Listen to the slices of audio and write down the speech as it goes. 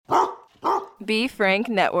Be Frank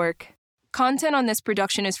Network. Content on this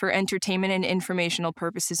production is for entertainment and informational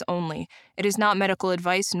purposes only. It is not medical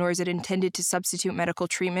advice, nor is it intended to substitute medical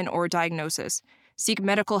treatment or diagnosis. Seek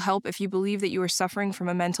medical help if you believe that you are suffering from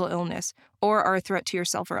a mental illness or are a threat to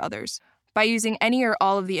yourself or others. By using any or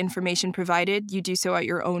all of the information provided, you do so at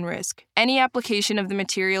your own risk. Any application of the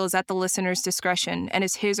material is at the listener's discretion and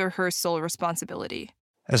is his or her sole responsibility.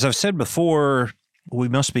 As I've said before, we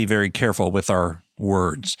must be very careful with our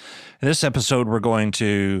words. In this episode, we're going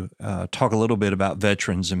to talk a little bit about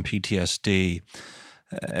veterans and PTSD.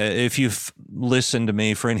 If you've listened to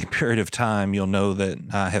me for any period of time, you'll know that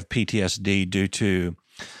I have PTSD due to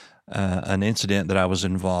an incident that I was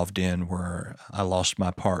involved in where I lost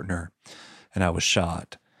my partner and I was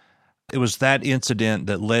shot. It was that incident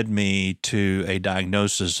that led me to a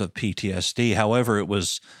diagnosis of PTSD. However, it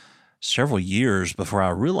was several years before I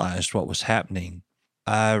realized what was happening.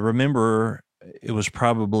 I remember it was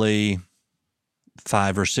probably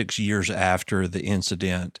 5 or 6 years after the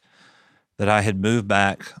incident that I had moved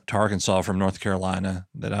back to Arkansas from North Carolina,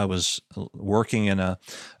 that I was working in a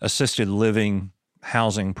assisted living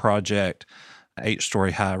housing project,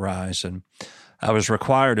 8-story high rise, and I was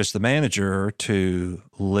required as the manager to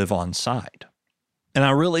live on site. And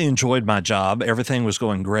I really enjoyed my job. Everything was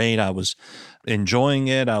going great. I was enjoying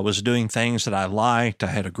it. I was doing things that I liked. I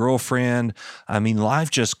had a girlfriend. I mean, life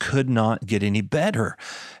just could not get any better.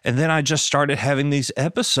 And then I just started having these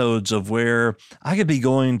episodes of where I could be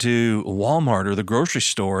going to Walmart or the grocery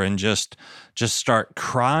store and just start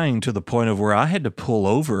crying to the point of where I had to pull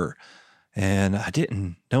over and I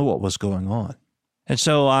didn't know what was going on. And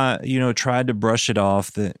so I, tried to brush it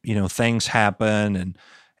off that, things happen and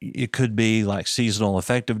it could be like seasonal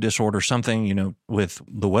affective disorder, something, with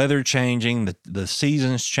the weather changing, the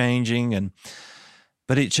seasons changing,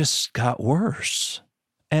 but it just got worse.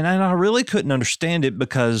 And I really couldn't understand it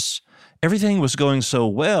because everything was going so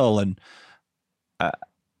well. And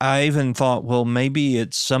I even thought, well, maybe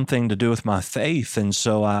it's something to do with my faith. And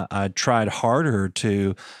so I tried harder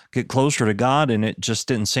to get closer to God, and it just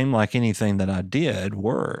didn't seem like anything that I did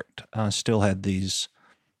worked. I still had these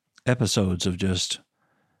episodes of just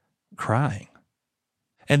crying.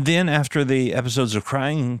 And then after the episodes of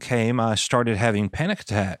crying came, I started having panic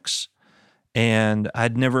attacks, and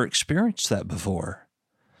I'd never experienced that before.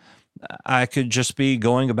 I could just be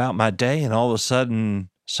going about my day, and all of a sudden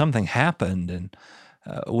something happened, and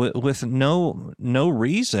with no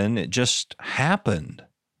reason, it just happened.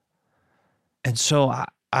 And so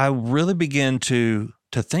I really began to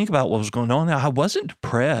think about what was going on. Now, I wasn't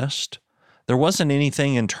depressed. There wasn't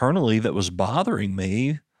anything internally that was bothering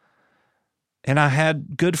me. And I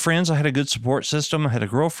had good friends. I had a good support system. I had a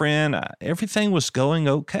girlfriend. Everything was going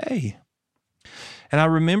okay. And I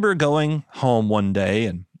remember going home one day,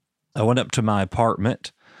 and I went up to my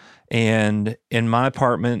apartment. And in my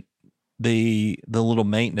apartment, the little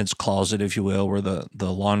maintenance closet, if you will, where the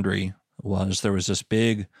laundry was, there was this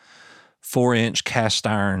big 4-inch cast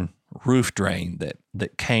iron roof drain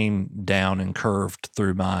that came down and curved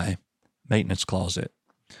through my maintenance closet.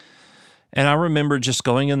 And I remember just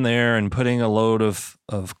going in there and putting a load of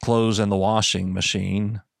clothes in the washing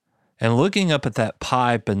machine and looking up at that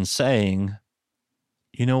pipe and saying,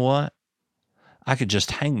 you know what? I could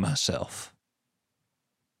just hang myself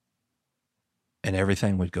and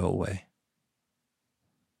everything would go away.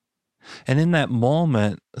 And in that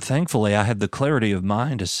moment, thankfully, I had the clarity of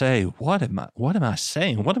mind to say, what am I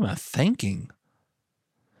saying? What am I thinking?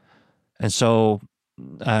 And so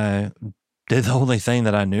I did the only thing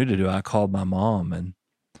that I knew to do. I called my mom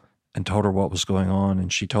and told her what was going on.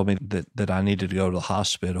 And she told me that I needed to go to the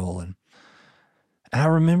hospital. And I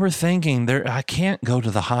remember thinking, I can't go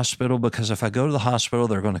to the hospital because if I go to the hospital,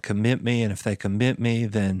 they're going to commit me. And if they commit me,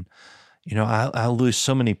 then, I'll lose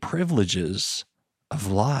so many privileges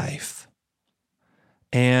of life.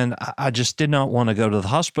 And I just did not want to go to the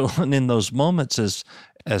hospital. And in those moments,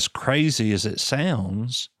 as crazy as it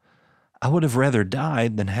sounds, I would have rather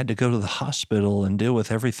died than had to go to the hospital and deal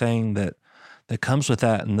with everything that comes with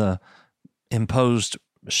that and the imposed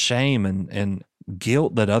shame and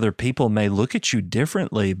guilt that other people may look at you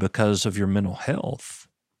differently because of your mental health.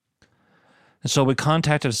 And so we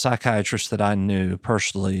contacted a psychiatrist that I knew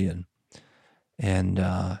personally,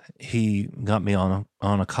 and he got me on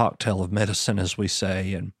a cocktail of medicine, as we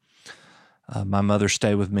say. And my mother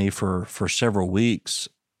stayed with me for several weeks.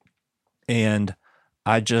 And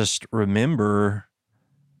I just remember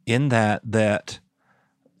in that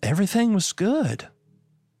everything was good.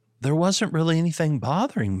 There wasn't really anything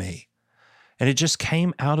bothering me. And it just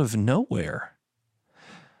came out of nowhere.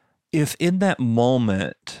 If in that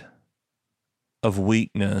moment of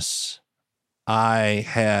weakness, I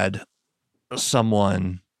had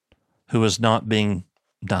someone who was not being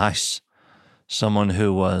nice, someone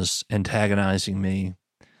who was antagonizing me,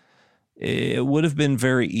 it would have been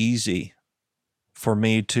very easy for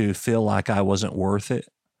me to feel like I wasn't worth it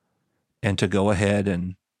and to go ahead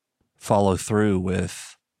and follow through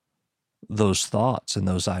with those thoughts and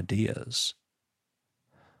those ideas.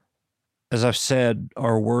 As I've said,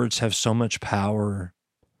 our words have so much power,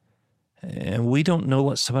 and we don't know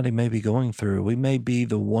what somebody may be going through. We may be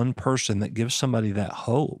the one person that gives somebody that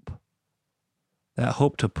hope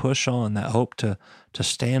to push on, that hope to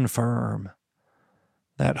stand firm,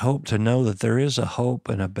 that hope to know that there is a hope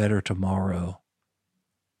and a better tomorrow.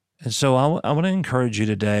 And so I want to encourage you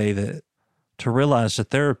today to realize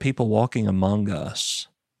that there are people walking among us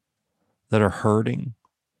that are hurting,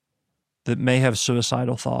 that may have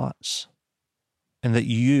suicidal thoughts, and that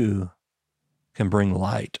you can bring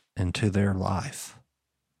light into their life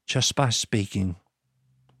just by speaking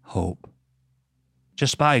hope,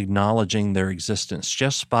 just by acknowledging their existence,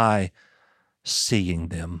 just by seeing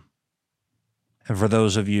them. And for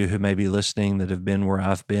those of you who may be listening that have been where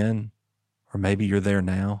I've been, or maybe you're there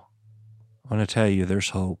now, I want to tell you there's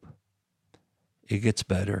hope. It gets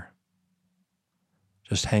better.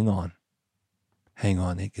 Just hang on. Hang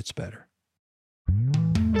on, it gets better.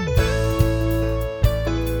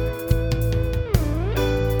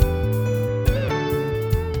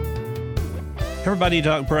 Hey everybody,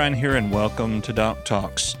 Doc Brian here, and welcome to Doc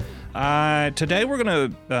Talks. Today we're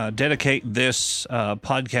going to dedicate this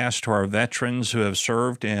podcast to our veterans who have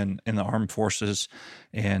served in the armed forces,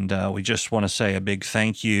 and we just want to say a big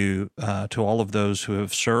thank you to all of those who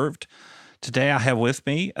have served. Today I have with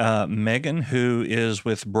me Meggan, who is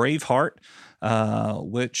with Braveheart,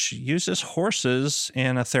 which uses horses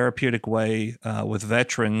in a therapeutic way with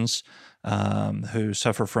veterans who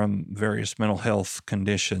suffer from various mental health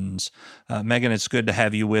conditions. Meggan, it's good to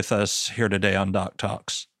have you with us here today on Doc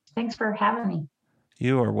Talks. Thanks for having me.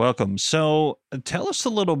 You are welcome. So tell us a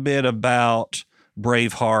little bit about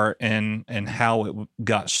Braveheart and how it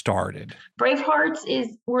got started.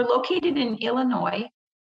 We're located in Illinois,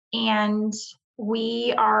 and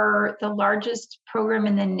we are the largest program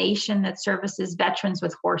in the nation that services veterans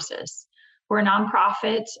with horses. We're a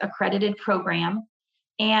nonprofit accredited program,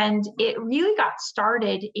 and it really got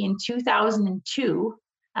started in 2002.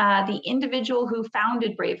 The individual who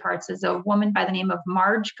founded Bravehearts is a woman by the name of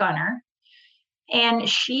Marge Gunner, and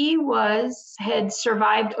she had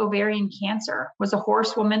survived ovarian cancer, was a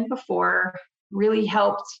horsewoman before, really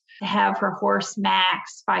helped to have her horse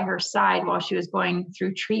Max by her side while she was going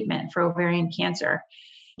through treatment for ovarian cancer.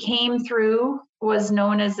 Came through, was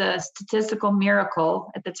known as a statistical miracle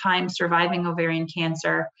at the time, surviving ovarian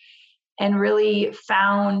cancer, and really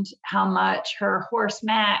found how much her horse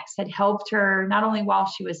Max had helped her, not only while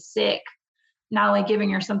she was sick, not only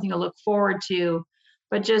giving her something to look forward to,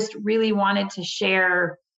 but just really wanted to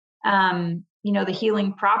share the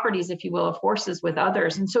healing properties, if you will, of horses with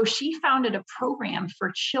others. And so she founded a program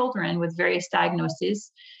for children with various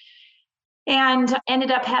diagnoses, and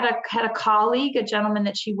ended up had a colleague, a gentleman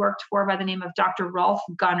that she worked for by the name of Dr. Rolf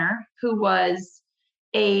Gunner, who was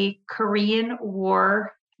a Korean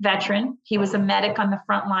War veteran. He was a medic on the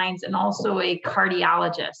front lines and also a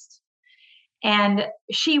cardiologist. And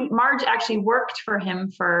Marge actually worked for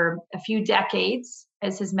him for a few decades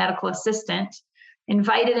as his medical assistant,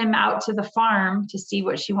 invited him out to the farm to see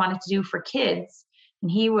what she wanted to do for kids. And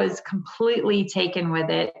he was completely taken with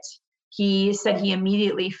it. He said he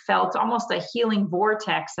immediately felt almost a healing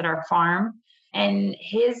vortex at our farm. And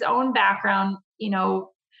his own background,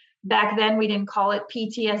 back then we didn't call it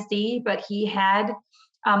PTSD, but he had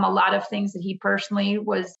a lot of things that he personally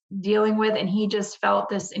was dealing with. And he just felt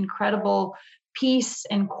this incredible peace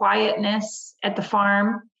and quietness at the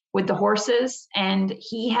farm with the horses. And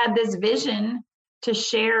he had this vision to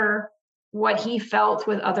share what he felt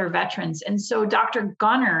with other veterans. And so Dr.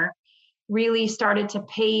 Gunner really started to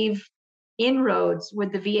pave inroads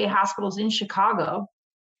with the VA hospitals in Chicago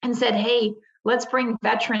and said, hey, let's bring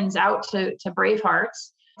veterans out to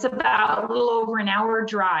Bravehearts. It's about a little over an hour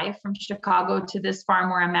drive from Chicago to this farm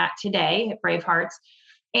where I'm at today at Bravehearts.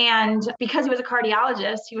 And because he was a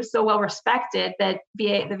cardiologist, he was so well respected that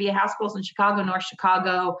the VA hospitals in Chicago, North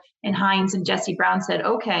Chicago, and Hines and Jesse Brown said,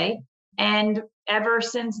 okay. And ever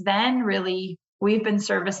since then, really, we've been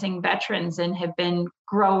servicing veterans and have been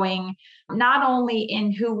growing not only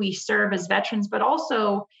in who we serve as veterans, but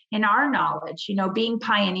also in our knowledge, being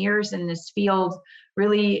pioneers in this field,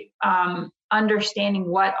 really understanding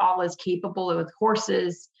what all is capable of with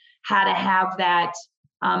horses, how to have that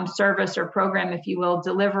service or program, if you will,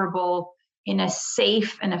 deliverable in a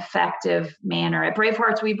safe and effective manner. At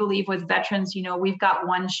Bravehearts, we believe with veterans, we've got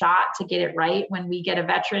one shot to get it right. When we get a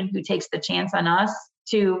veteran who takes the chance on us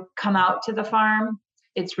to come out to the farm,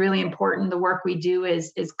 it's really important. The work we do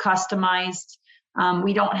is customized.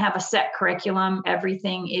 We don't have a set curriculum.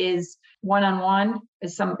 Everything is one-on-one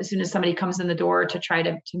as soon as somebody comes in the door to try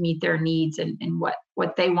to meet their needs and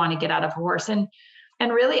what they want to get out of a horse. And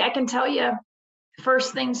really, I can tell you,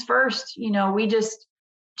 first things first, we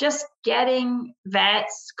just getting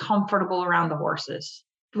vets comfortable around the horses.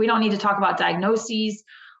 We don't need to talk about diagnoses.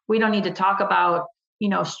 We don't need to talk about,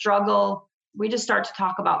 struggle. We just start to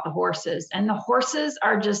talk about the horses. And the horses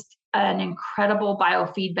are just an incredible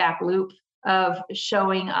biofeedback loop of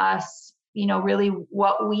showing us, really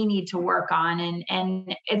what we need to work on.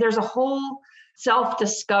 And there's a whole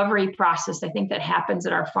self-discovery process, I think, that happens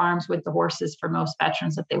at our farms with the horses for most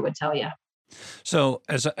veterans that they would tell you. So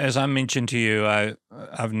as I mentioned to you,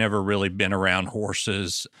 I've never really been around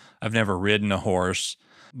horses. I've never ridden a horse,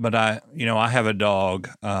 but I have a dog,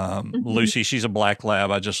 Lucy. She's a black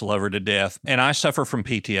lab. I just love her to death, and I suffer from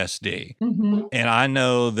PTSD. Mm-hmm. And I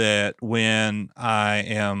know that when I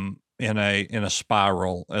am in a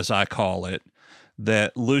spiral, as I call it,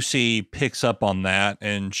 that Lucy picks up on that,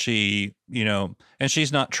 and she, and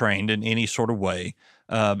she's not trained in any sort of way.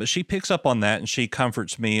 But she picks up on that and she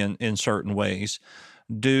comforts me in certain ways.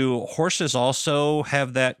 Do horses also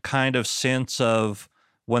have that kind of sense of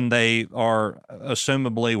when they are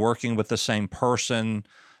assumably working with the same person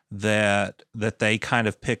that they kind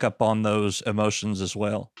of pick up on those emotions as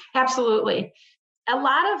well? Absolutely. A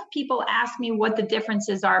lot of people ask me what the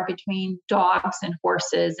differences are between dogs and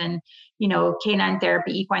horses and, canine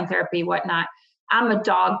therapy, equine therapy, whatnot. I'm a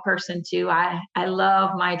dog person too. I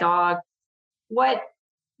love my dog. What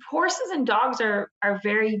horses and dogs are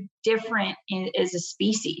very different as a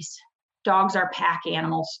species. Dogs are pack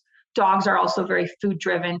animals. Dogs are also very food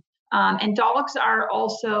driven. And dogs are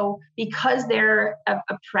also, because they're a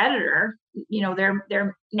predator,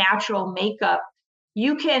 their natural makeup,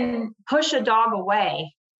 you can push a dog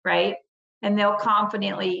away, right? And they'll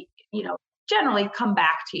confidently, generally come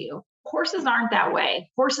back to you. Horses aren't that way.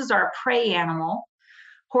 Horses are a prey animal.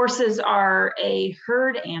 Horses are a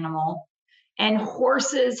herd animal. And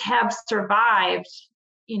horses have survived,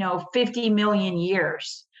 50 million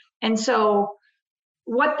years. And so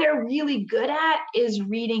what they're really good at is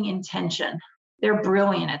reading intention. They're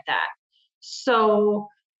brilliant at that. So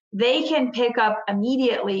they can pick up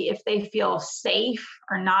immediately if they feel safe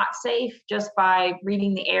or not safe just by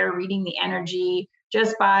reading the air, reading the energy,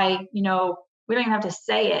 just by, we don't even have to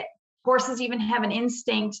say it. Horses even have an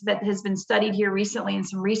instinct that has been studied here recently in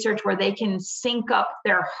some research where they can sync up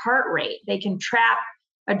their heart rate. They can trap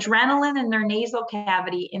adrenaline in their nasal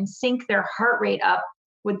cavity and sync their heart rate up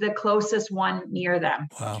with the closest one near them.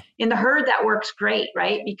 Wow. In the herd, that works great,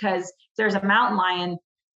 right? Because there's a mountain lion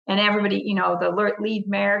and everybody, the lead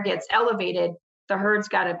mare gets elevated, the herd's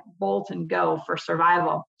got to bolt and go for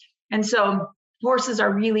survival. And so horses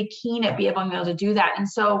are really keen at being able to do that. And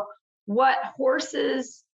so what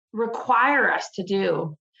horses require us to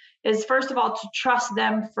do is, first of all, to trust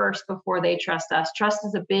them first before they trust us. Trust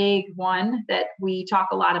is a big one that we talk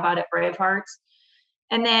a lot about at Bravehearts.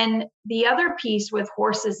 And then the other piece with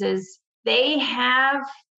horses is they have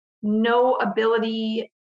no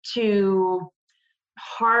ability to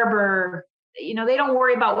harbor, they don't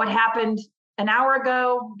worry about what happened an hour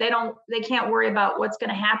ago. They can't worry about what's going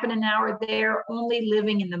to happen in an hour. They're only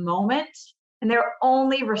living in the moment. And they're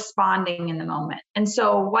only responding in the moment. And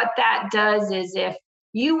so what that does is, if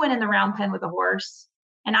you went in the round pen with a horse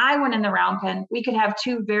and I went in the round pen, we could have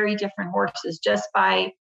two very different horses just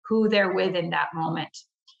by who they're with in that moment.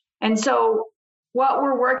 And so what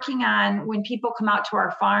we're working on when people come out to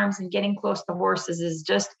our farms and getting close to horses is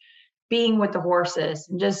just being with the horses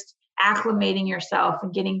and just acclimating yourself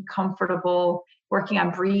and getting comfortable, working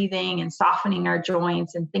on breathing and softening our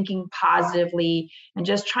joints and thinking positively and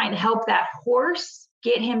just trying to help that horse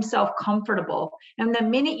get himself comfortable. And the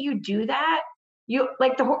minute you do that,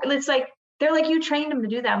 it's like, they're like, you trained them to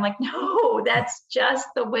do that. I'm like, no, that's just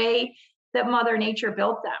the way that Mother Nature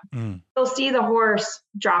built them. You'll see the horse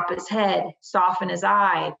drop his head, soften his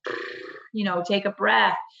eye, take a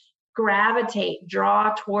breath, gravitate,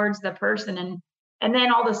 draw towards the person. And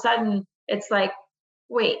then all of a sudden it's like,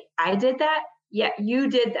 wait, I did that? Yeah, you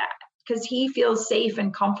did that, because he feels safe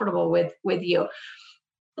and comfortable with you.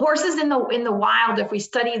 Horses in the wild, if we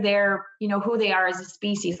study their, who they are as a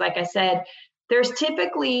species, like I said, there's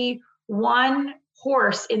typically one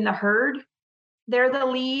horse in the herd. They're the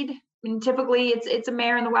lead. And typically it's a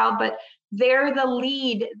mare in the wild, but they're the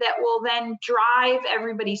lead that will then drive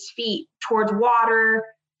everybody's feet towards water,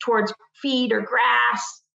 towards feed or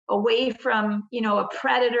grass, away from, a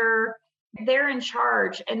predator. They're in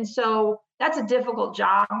charge. And so that's a difficult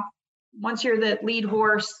job. Once you're the lead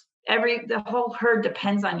horse, the whole herd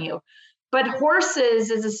depends on you. But horses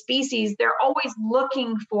as a species, they're always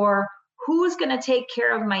looking for who's going to take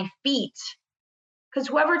care of my feet. Because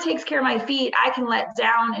whoever takes care of my feet, I can let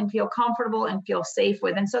down and feel comfortable and feel safe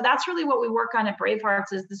with. And so that's really what we work on at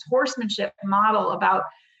Bravehearts, is this horsemanship model about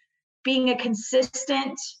being a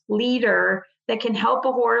consistent leader that can help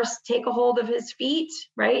a horse take a hold of his feet,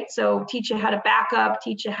 right? So teach you how to back up,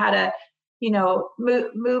 teach you how to,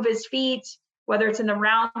 move his feet, whether it's in the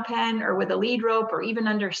round pen or with a lead rope or even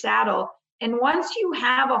under saddle. And once you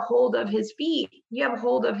have a hold of his feet, you have a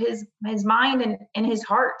hold of his mind and his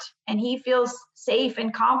heart, and he feels safe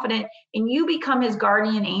and confident, and you become his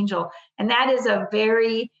guardian angel. And that is a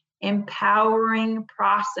very empowering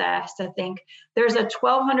process to think there's a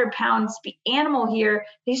 1,200-pound animal here.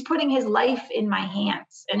 He's putting his life in my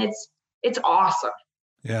hands, and it's awesome.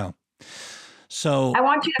 Yeah. So I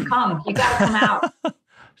want you to come. You got to come out.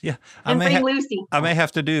 Yeah. And bring Lucy. I may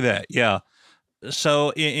have to do that. Yeah.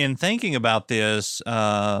 So in thinking about this,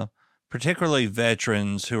 particularly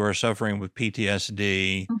veterans who are suffering with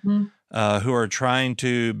PTSD, who are trying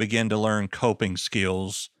to begin to learn coping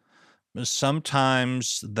skills,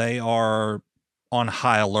 sometimes they are on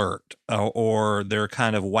high alert or they're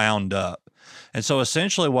kind of wound up. And so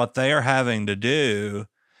essentially what they are having to do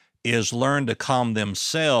is learn to calm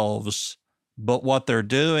themselves, but what they're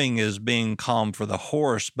doing is being calm for the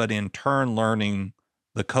horse, but in turn learning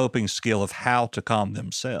the coping skill of how to calm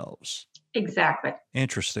themselves. Exactly.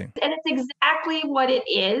 Interesting. And it's exactly what it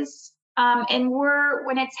is. And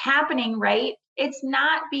when it's happening, right, it's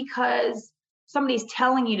not because somebody's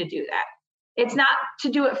telling you to do that. It's not to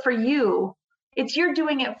do it for you. It's you're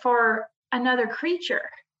doing it for another creature,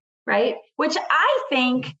 right? Which I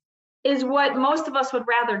think is what most of us would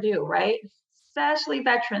rather do, right? Especially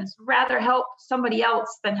veterans, rather help somebody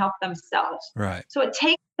else than help themselves. Right. So it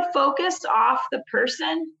takes the focus off the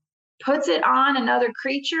person, puts it on another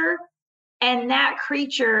creature, and that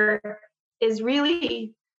creature is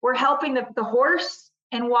really, we're helping the horse.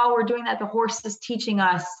 And while we're doing that, the horse is teaching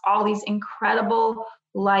us all these incredible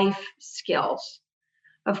life skills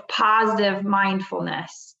of positive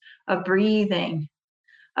mindfulness, of breathing,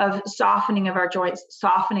 of softening of our joints,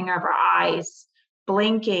 softening of our eyes,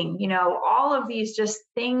 blinking, all of these just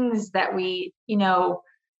things that we,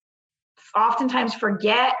 oftentimes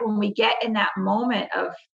forget when we get in that moment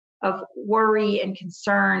of worry and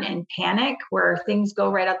concern and panic, where things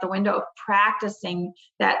go right out the window, of practicing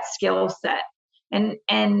that skill set.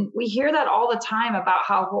 And we hear that all the time about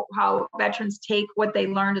how veterans take what they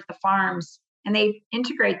learned at the farms and they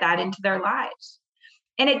integrate that into their lives.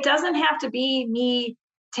 And it doesn't have to be me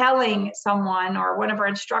telling someone or one of our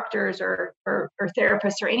instructors or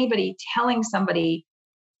therapists or anybody telling somebody.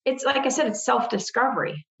 It's like I said, it's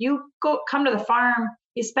self-discovery. You come to the farm,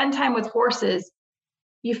 you spend time with horses,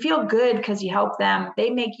 you feel good because you help them. They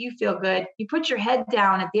make you feel good. You put your head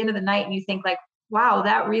down at the end of the night and you think like, wow,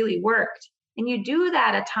 that really worked. And you do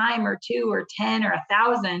that a time or two or 10 or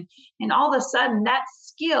 1,000. And all of a sudden that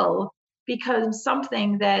skill becomes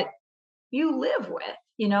something that you live with,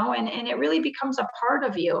 and it really becomes a part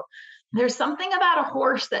of you. There's something about a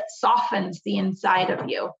horse that softens the inside of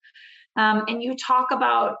you. And you talk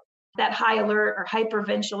about that high alert or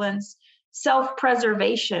hypervigilance.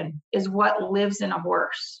 Self-preservation is what lives in a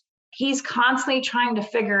horse. He's constantly trying to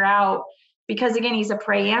figure out, because again, he's a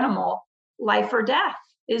prey animal, life or death.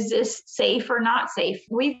 Is this safe or not safe?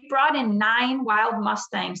 We've brought in 9 wild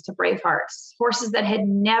Mustangs to Bravehearts, horses that had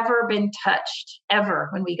never been touched ever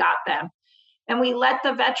when we got them. And we let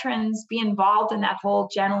the veterans be involved in that whole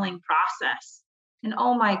gentling process. And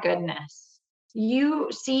oh my goodness, you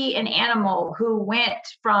see an animal who went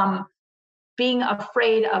from being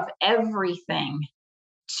afraid of everything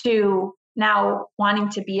to now wanting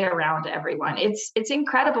to be around everyone. It's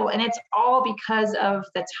incredible. And it's all because of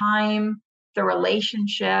the time, the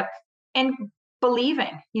relationship, and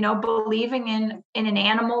believing in an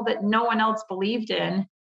animal that no one else believed in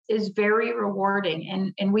is very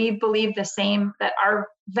rewarding. And we believe the same, that our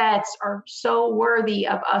vets are so worthy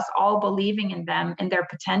of us all believing in them and their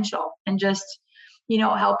potential, and just,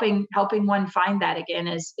 helping one find that again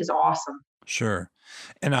is awesome. Sure.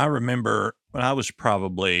 And I remember when I was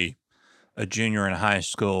probably a junior in high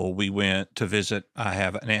school, we went to visit. I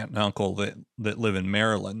have an aunt and uncle that live in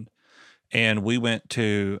Maryland, and we went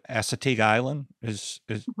to Assateague Island.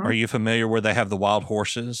 Are you familiar where they have the wild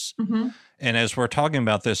horses? Mm-hmm. And as we're talking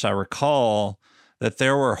about this, I recall that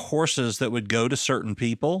there were horses that would go to certain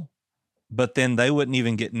people, but then they wouldn't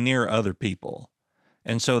even get near other people.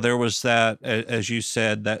 And so there was that, as you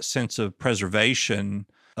said, that sense of preservation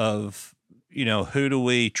of, who do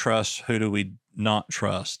we trust, who do we not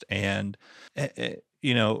trust? And,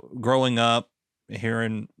 growing up here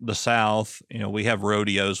in the South, we have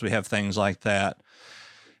rodeos, we have things like that.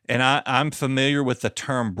 And I'm familiar with the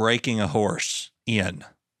term breaking a horse in.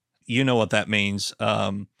 You know what that means.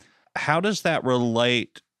 How does that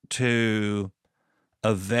relate to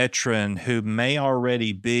a veteran who may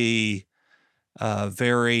already be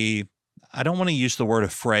very, I don't want to use the word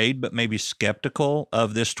afraid, but maybe skeptical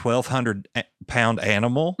of this 1,200-pound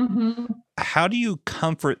animal? Mm-hmm. How do you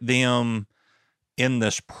comfort them in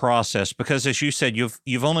this process? Because as you said,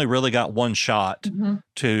 you've only really got one shot Mm-hmm.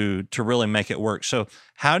 to really make it work. So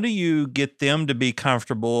how do you get them to be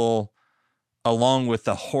comfortable along with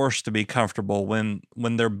the horse to be comfortable when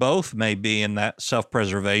they're both may be in that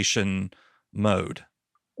self-preservation mode?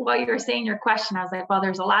 While you were saying your question, I was like, well,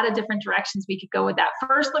 there's a lot of different directions we could go with that.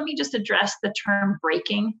 First, let me just address the term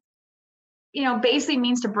breaking. Basically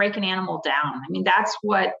means to break an animal down. I mean, that's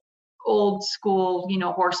what old school,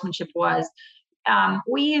 horsemanship was.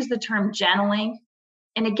 We use the term gentling.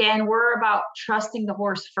 And again, we're about trusting the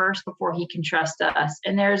horse first before he can trust us.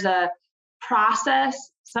 And there's a process.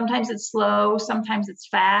 Sometimes it's slow, sometimes it's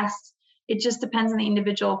fast. It just depends on the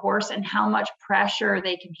individual horse and how much pressure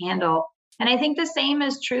they can handle. And I think the same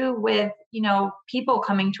is true with, people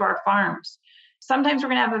coming to our farms. Sometimes we're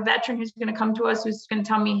going to have a veteran who's going to come to us, who's going to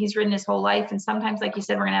tell me he's ridden his whole life. And sometimes, like you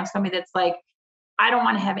said, we're going to have somebody that's like, I don't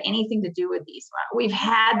want to have anything to do with these. We've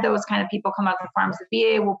had those kind of people come out to farms.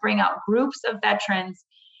 The VA will bring out groups of veterans,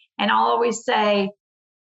 and I'll always say,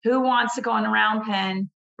 who wants to go in the round pen,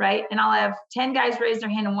 right? And I'll have 10 guys raise their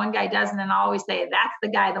hand and one guy doesn't, and I'll always say, that's the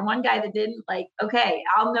guy. The one guy that didn't, okay,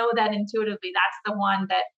 I'll know that intuitively. That's the one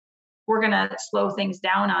that we're going to slow things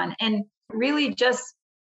down on. And really just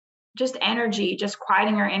energy, just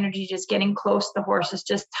quieting our energy, just getting close to the horses,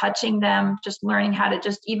 just touching them, just learning how to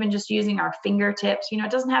just using our fingertips.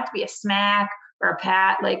 It doesn't have to be a smack or a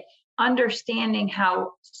pat, understanding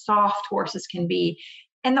how soft horses can be.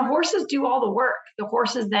 And the horses do all the work. The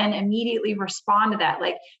horses then immediately respond to that.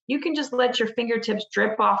 You can just let your fingertips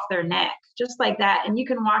drip off their neck, just like that. And you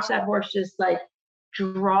can watch that horse just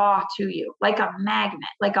draw to you like a magnet,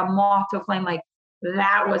 like a moth to a flame,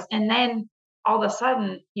 and then all of a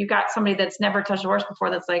sudden you got somebody that's never touched a horse before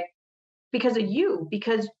that's because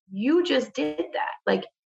you just did that.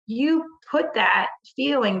 You put that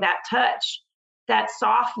feeling, that touch, that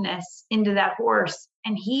softness into that horse,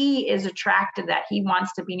 and he is attracted to that. He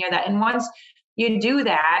wants to be near that. And once you do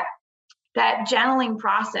that gentling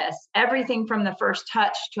process, everything from the first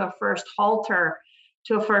touch to a first halter,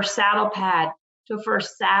 to a first saddle pad, to a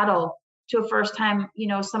first saddle, to a first time,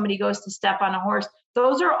 somebody goes to step on a horse,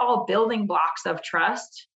 those are all building blocks of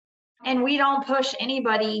trust. And we don't push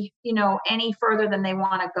anybody, any further than they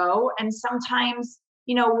want to go. And sometimes,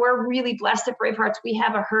 we're really blessed at Brave Hearts. We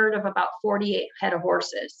have a herd of about 48 head of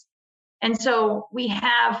horses. And so we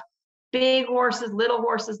have big horses, little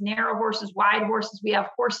horses, narrow horses, wide horses. We have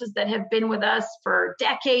horses that have been with us for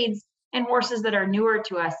decades and horses that are newer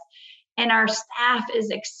to us. And our staff is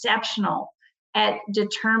exceptional at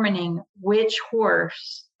determining which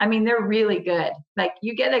horse. I mean, they're really good.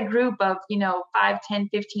 You get a group of, 5, 10,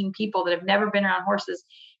 15 people that have never been around horses,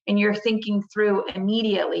 and you're thinking through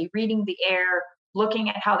immediately, reading the air, looking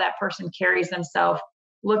at how that person carries themselves,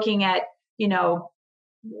 looking at,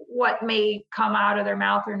 what may come out of their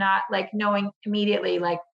mouth or not, knowing immediately,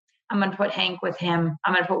 I'm going to put Hank with him.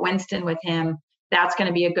 I'm going to put Winston with him. That's going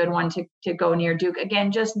to be a good one to go near Duke.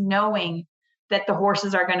 Again, just knowing that the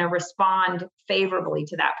horses are going to respond favorably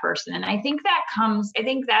to that person. And I think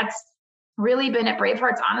that's really been at Brave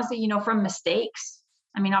Hearts, honestly, from mistakes.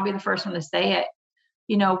 I mean, I'll be the first one to say it.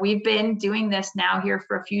 We've been doing this now here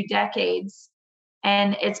for a few decades,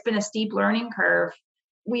 and it's been a steep learning curve.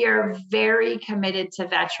 We are very committed to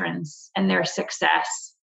veterans and their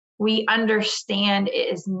success. We understand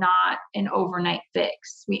it is not an overnight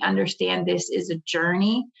fix. We understand this is a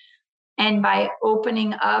journey. And by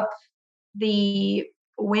opening up the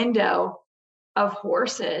window of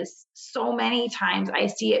horses, so many times I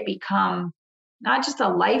see it become not just a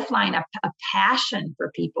lifeline, a passion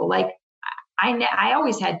for people. I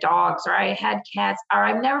always had dogs, or I had cats, or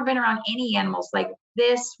I've never been around any animals.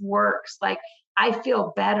 This works. I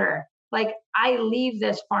feel better. I leave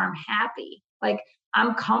this farm happy.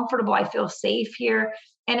 I'm comfortable. I feel safe here.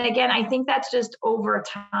 And again, I think that's just over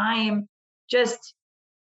time, just,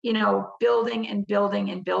 building and building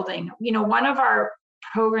and building. One of our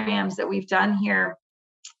programs that we've done here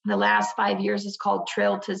the last 5 years is called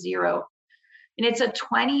Trail to Zero. And it's a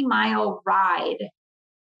 20-mile ride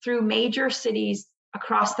through major cities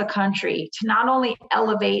across the country to not only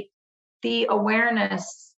elevate the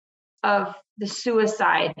awareness of the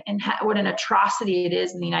suicide and what an atrocity it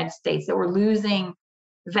is in the United States, that we're losing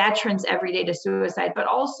veterans every day to suicide, but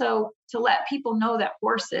also to let people know that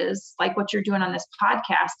horses, like what you're doing on this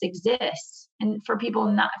podcast, exist, and for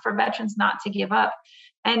veterans not to give up.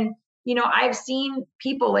 And, I've seen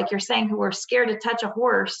people, like you're saying, who are scared to touch a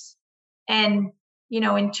horse, and,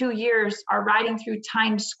 in 2 years are riding through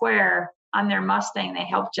Times Square on their Mustang they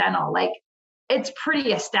helped Gentle. Like, it's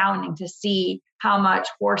pretty astounding to see how much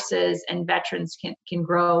horses and veterans can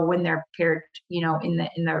grow when they're paired, in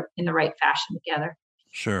the right fashion together.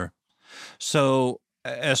 Sure. So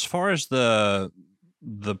as far as the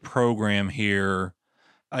program here,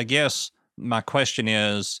 I guess my question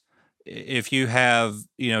is, if you have,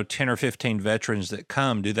 10 or 15 veterans that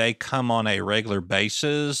come, do they come on a regular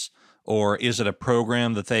basis, or is it a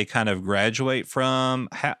program that they kind of graduate from?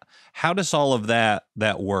 How does all of that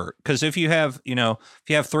work? Because if you have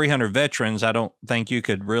 300 veterans, I don't think you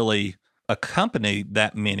could really accompany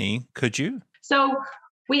that many, could you? So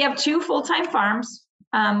we have 2 full-time farms.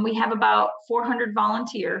 We have about 400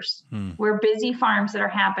 volunteers. We're busy farms that are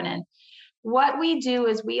happening. What we do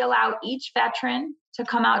is we allow each veteran to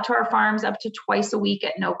come out to our farms up to twice a week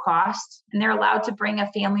at no cost, and they're allowed to bring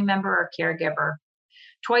a family member or caregiver.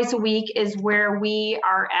 Twice a week is where we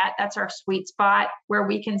are at. That's our sweet spot, where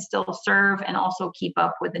we can still serve and also keep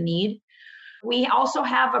up with the need. We also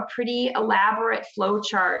have a pretty elaborate flow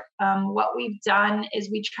chart. What we've done is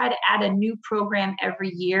we try to add a new program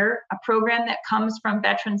every year, a program that comes from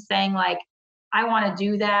veterans saying, like, I want to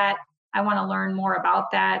do that. I want to learn more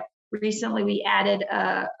about that. Recently, we added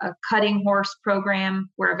a cutting horse program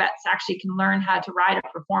where vets actually can learn how to ride a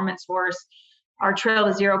performance horse. Our Trail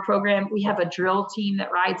to Zero program, we have a drill team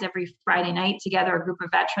that rides every Friday night together. A group of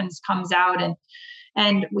veterans comes out,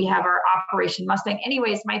 and we have our Operation Mustang.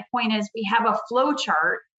 Anyways, my point is we have a flow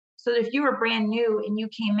chart so that if you were brand new and you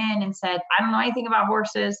came in and said, I don't know anything about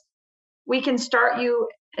horses, we can start you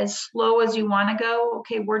as slow as you want to go.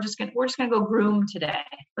 Okay, we're just gonna go groom today.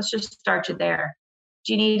 Let's just start you there.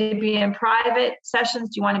 Do you need to be in private sessions?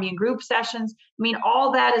 Do you want to be in group sessions? I mean,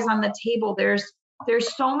 all that is on the table. There's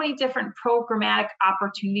so many different programmatic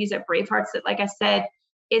opportunities at Bravehearts that, like I said,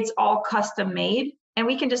 it's all custom made. And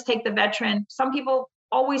we can just take the veteran. Some people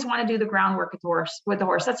always want to do the groundwork with the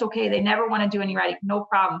horse. That's okay. They never want to do any riding. No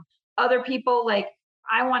problem. Other people, like,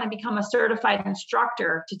 I want to become a certified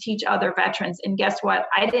instructor to teach other veterans. And guess what?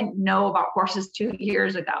 I didn't know about horses 2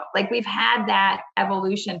 years ago. Like, we've had that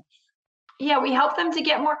evolution. Yeah, we help them to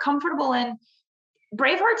get more comfortable in.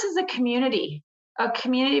 Bravehearts is a community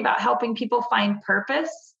about helping people find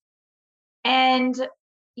purpose. And,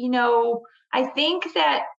 I think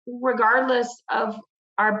that regardless of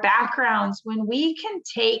our backgrounds, when we can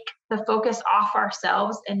take the focus off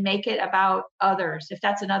ourselves and make it about others, if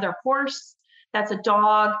that's another horse, that's a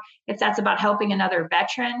dog, if that's about helping another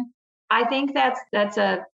veteran, I think that's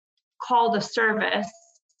a call to service.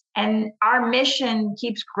 And our mission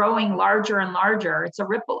keeps growing larger and larger. It's a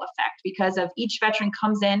ripple effect because of each veteran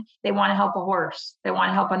comes in, they want to help a horse, they want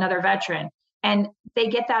to help another veteran, and they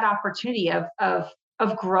get that opportunity of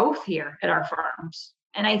growth here at our farms.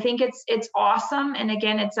 And I think it's awesome. And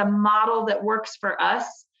again, it's a model that works for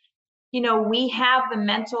us. We have the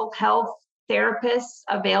mental health therapists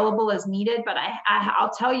available as needed, but I'll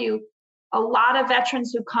tell you, a lot of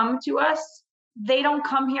veterans who come to us, they don't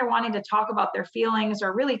come here wanting to talk about their feelings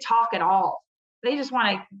or really talk at all. They just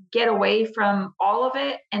want to get away from all of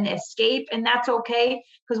it and escape. And that's okay,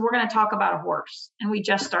 because we're going to talk about a horse, and we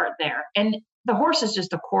just start there. And the horse is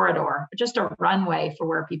just a corridor, just a runway for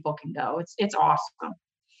where people can go. It's awesome.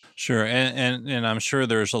 Sure. And I'm sure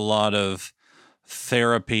there's a lot of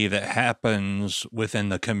therapy that happens within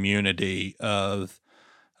the community of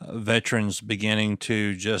veterans beginning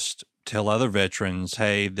to just tell other veterans,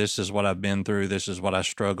 hey, this is what I've been through, this is what I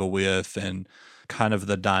struggle with, and kind of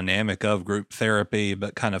the dynamic of group therapy,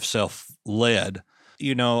 but kind of self-led.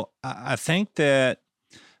 I think that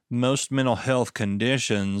most mental health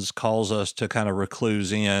conditions cause us to kind of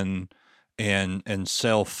recluse in and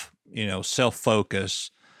self-focus.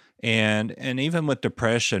 And even with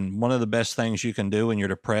depression, one of the best things you can do when you're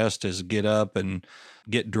depressed is get up and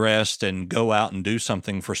get dressed and go out and do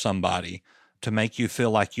something for somebody to make you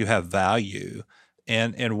feel like you have value.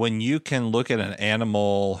 And when you can look at an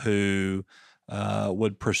animal who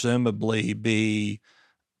would presumably be,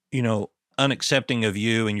 unaccepting of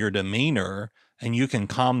you and your demeanor, and you can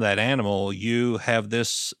calm that animal, you have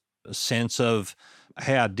this sense of,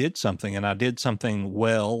 hey, I did something, and I did something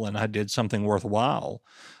well, and I did something worthwhile.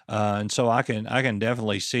 And so I can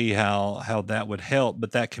definitely see how that would help.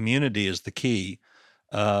 But that community is the key.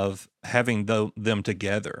 of having them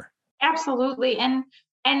together. Absolutely. And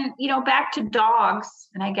back to dogs.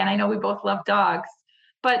 And again, I know we both love dogs,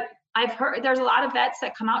 but I've heard there's a lot of vets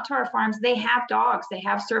that come out to our farms. They have dogs. They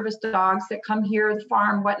have service dogs that come here, the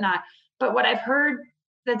farm, whatnot. But what I've heard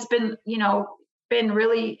that's been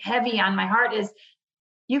really heavy on my heart is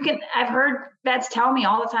I've heard vets tell me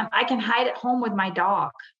all the time, I can hide at home with my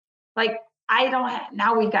dog. Like,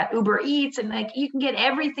 now we've got Uber Eats and like, you can get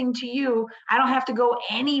everything to you. I don't have to go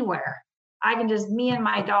anywhere. I can just, me and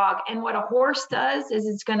my dog. And what a horse does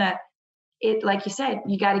is like you said,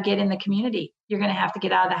 you got to get in the community. You're going to have to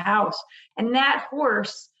get out of the house. And that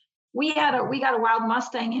horse, we got a wild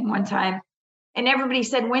Mustang in one time, and everybody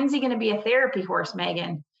said, when's he going to be a therapy horse,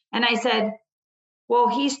 Meggan? And I said, well,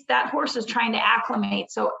 that horse is trying to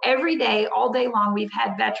acclimate. So every day, all day long, we've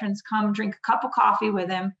had veterans come drink a cup of coffee with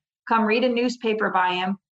him, come read a newspaper by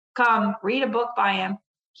him, come read a book by him.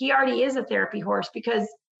 He already is a therapy horse, because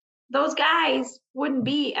those guys wouldn't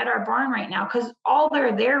be at our barn right now, because all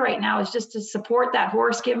they're there right now is just to support that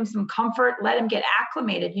horse, give him some comfort, let him get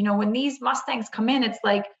acclimated. When these Mustangs come in, it's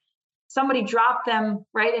like somebody dropped them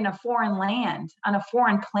right in a foreign land, on a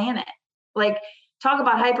foreign planet. Like, talk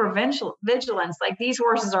about hypervigilance. Like, these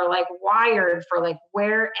horses are like wired for like,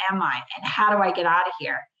 where am I and how do I get out of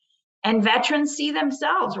here? And veterans see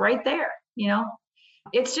themselves right there.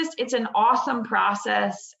 It's an awesome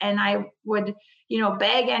process. And I would,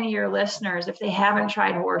 beg any of your listeners, if they haven't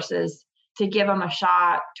tried horses, to give them a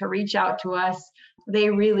shot, to reach out to us. They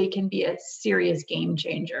really can be a serious game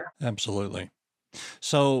changer. Absolutely.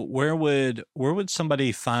 So where would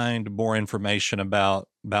somebody find more information about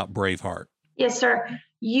Braveheart? Yes, sir.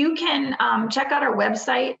 You can check out our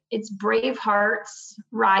website. It's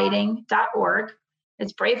braveheartsriding.org.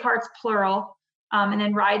 It's Bravehearts plural, and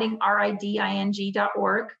then riding,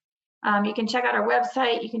 riding.org. You can check out our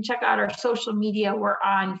website. You can check out our social media. We're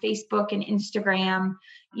on Facebook and Instagram.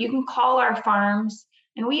 You can call our farms.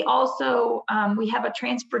 And we also, we have a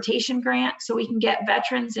transportation grant, so we can get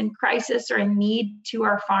veterans in crisis or in need to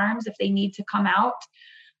our farms if they need to come out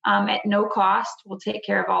at no cost. We'll take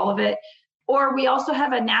care of all of it. Or we also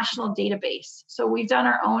have a national database. So we've done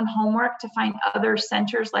our own homework to find other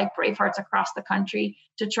centers like Bravehearts across the country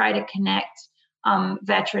to try to connect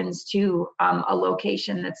veterans to a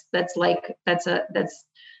location that's got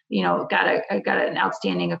an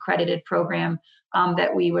outstanding accredited program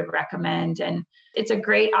that we would recommend. And it's a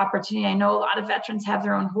great opportunity. I know a lot of veterans have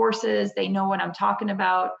their own horses. They know what I'm talking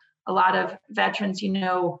about. A lot of veterans,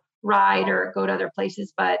 ride or go to other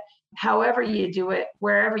places, but however you do it,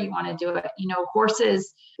 wherever you want to do it,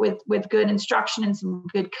 horses with good instruction and some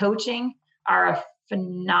good coaching are a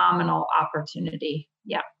phenomenal opportunity.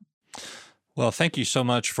 Yeah. Well, thank you so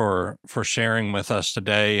much for sharing with us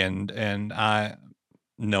today. And I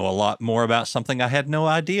know a lot more about something I had no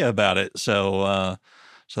idea about it. So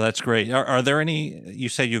that's great. Are there any, you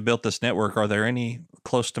say you've built this network, are there any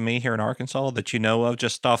close to me here in Arkansas that you know of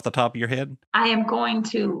just off the top of your head? I am going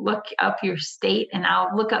to look up your state, and I'll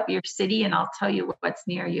look up your city, and I'll tell you what's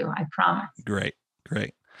near you. I promise. Great.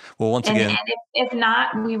 Well, once again, and if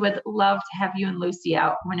not, we would love to have you and Lucy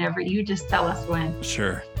out whenever. You just tell us when.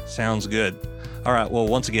 Sure. Sounds good. All right. Well,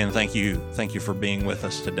 once again, thank you for being with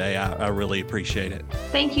us today. I really appreciate it.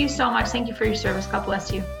 Thank you so much. Thank you for your service. God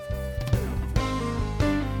bless you.